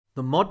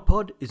The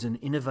ModPod is an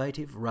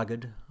innovative,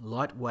 rugged,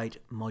 lightweight,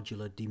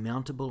 modular,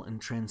 demountable and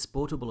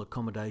transportable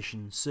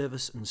accommodation,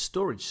 service and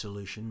storage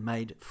solution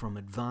made from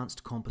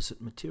advanced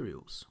composite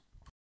materials.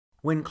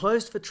 When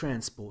closed for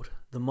transport,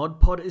 the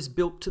ModPod is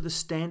built to the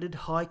standard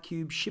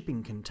high-cube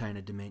shipping container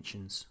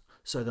dimensions,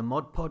 so the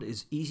ModPod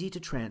is easy to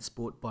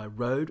transport by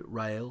road,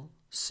 rail,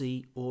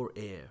 sea or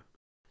air.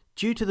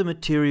 Due to the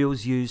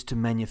materials used to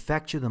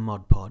manufacture the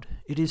ModPod,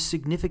 it is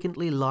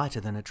significantly lighter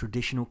than a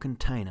traditional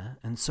container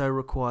and so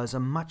requires a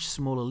much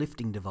smaller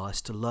lifting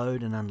device to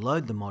load and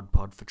unload the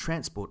ModPod for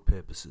transport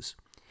purposes.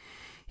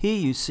 Here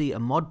you see a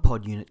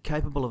ModPod unit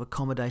capable of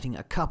accommodating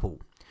a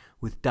couple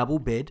with double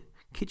bed,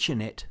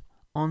 kitchenette,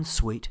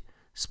 ensuite,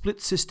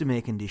 split system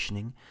air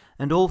conditioning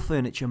and all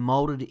furniture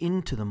moulded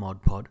into the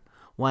ModPod,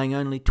 weighing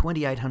only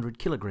 2,800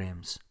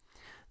 kilograms.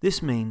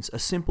 This means a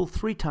simple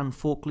 3-ton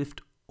forklift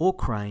or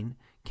crane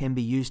can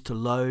be used to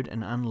load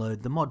and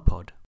unload the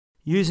ModPod.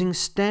 Using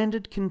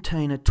standard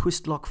container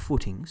twist lock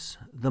footings,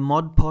 the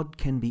ModPod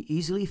can be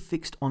easily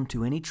fixed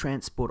onto any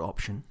transport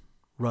option,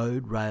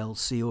 road, rail,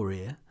 sea or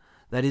air,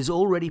 that is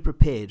already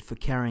prepared for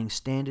carrying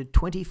standard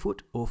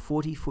 20-foot or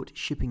 40-foot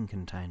shipping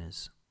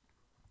containers.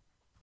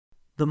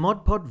 The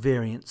ModPod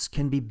variants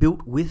can be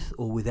built with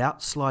or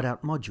without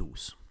slide-out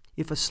modules.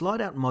 If a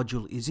slide-out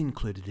module is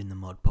included in the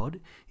ModPod,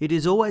 it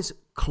is always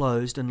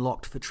closed and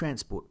locked for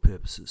transport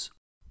purposes.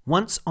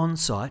 Once on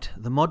site,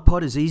 the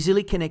ModPod is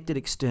easily connected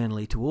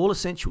externally to all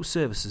essential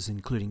services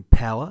including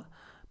power,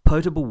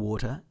 potable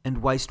water and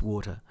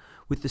wastewater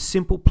with the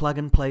simple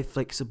plug-and-play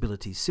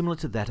flexibility similar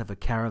to that of a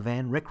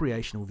caravan,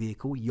 recreational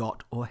vehicle,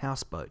 yacht or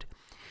houseboat.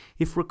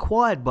 If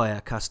required by our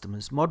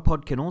customers,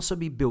 ModPod can also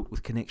be built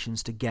with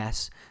connections to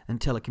gas and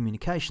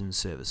telecommunications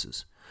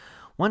services.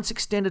 Once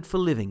extended for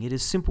living, it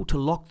is simple to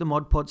lock the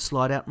ModPod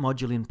slide-out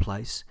module in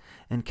place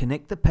and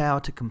connect the power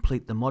to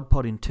complete the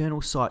ModPod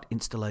internal site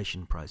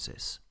installation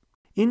process.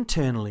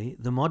 Internally,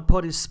 the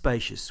ModPod is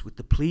spacious with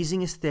the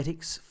pleasing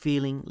aesthetics,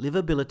 feeling,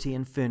 livability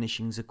and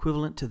furnishings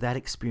equivalent to that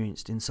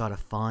experienced inside a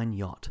fine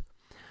yacht.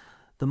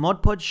 The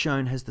ModPod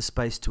shown has the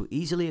space to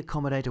easily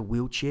accommodate a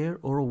wheelchair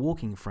or a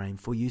walking frame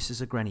for use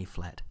as a granny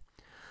flat.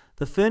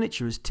 The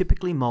furniture is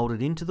typically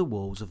moulded into the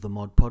walls of the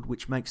ModPod,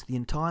 which makes the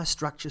entire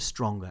structure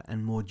stronger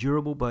and more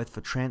durable both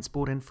for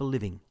transport and for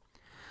living.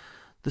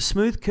 The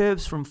smooth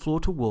curves from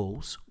floor to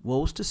walls,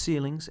 walls to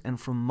ceilings and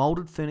from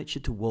moulded furniture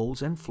to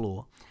walls and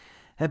floor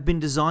have been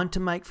designed to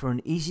make for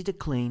an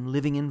easy-to-clean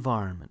living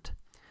environment.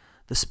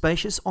 The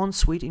spacious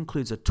ensuite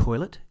includes a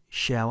toilet,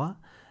 shower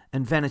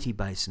and vanity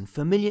basin,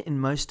 familiar in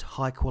most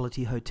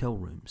high-quality hotel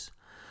rooms.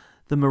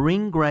 The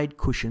marine-grade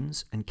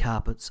cushions and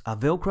carpets are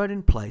velcroed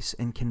in place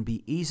and can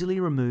be easily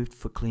removed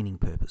for cleaning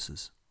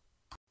purposes.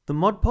 The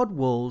ModPod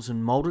walls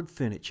and moulded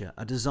furniture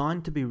are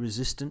designed to be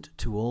resistant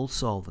to all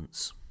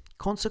solvents.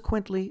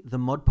 Consequently, the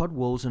ModPod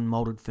walls and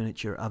moulded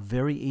furniture are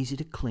very easy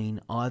to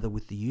clean either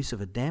with the use of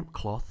a damp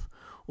cloth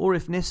or,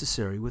 if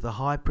necessary, with a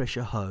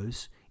high-pressure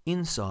hose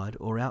inside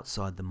or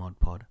outside the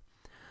ModPod.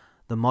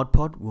 The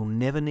ModPod will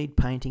never need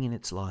painting in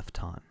its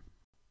lifetime.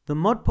 The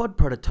ModPod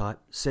prototype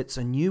sets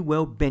a new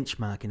world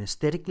benchmark in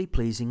aesthetically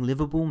pleasing,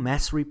 livable,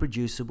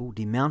 mass-reproducible,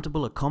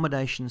 demountable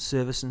accommodation,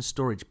 service and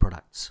storage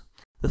products.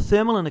 The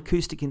thermal and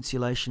acoustic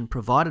insulation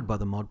provided by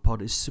the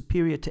ModPod is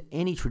superior to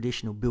any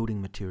traditional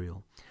building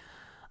material.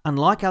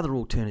 Unlike other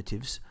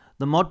alternatives,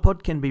 the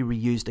ModPod can be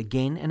reused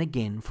again and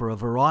again for a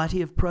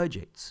variety of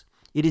projects.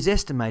 It is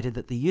estimated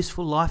that the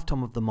useful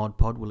lifetime of the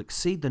ModPod will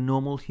exceed the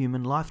normal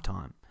human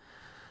lifetime.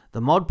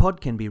 The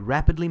ModPod can be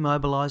rapidly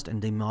mobilised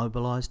and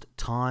demobilised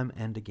time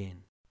and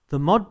again. The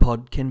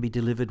ModPod can be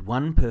delivered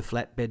 1 per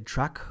flatbed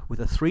truck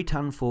with a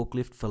 3-ton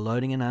forklift for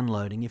loading and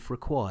unloading if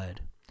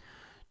required.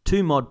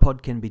 2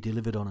 ModPod can be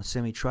delivered on a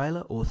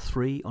semi-trailer or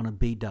 3 on a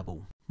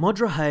B-double.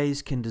 Modra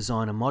Hayes can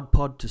design a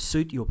ModPod to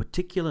suit your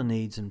particular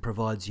needs and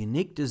provides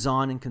unique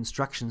design and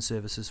construction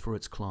services for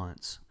its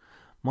clients.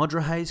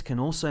 Modra Hayes can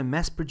also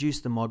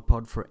mass-produce the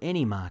ModPod for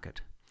any market.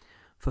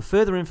 For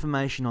further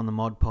information on the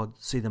ModPod,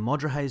 see the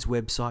Modra Hayes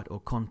website or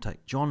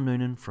contact John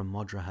Noonan from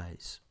Modra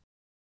Hayes.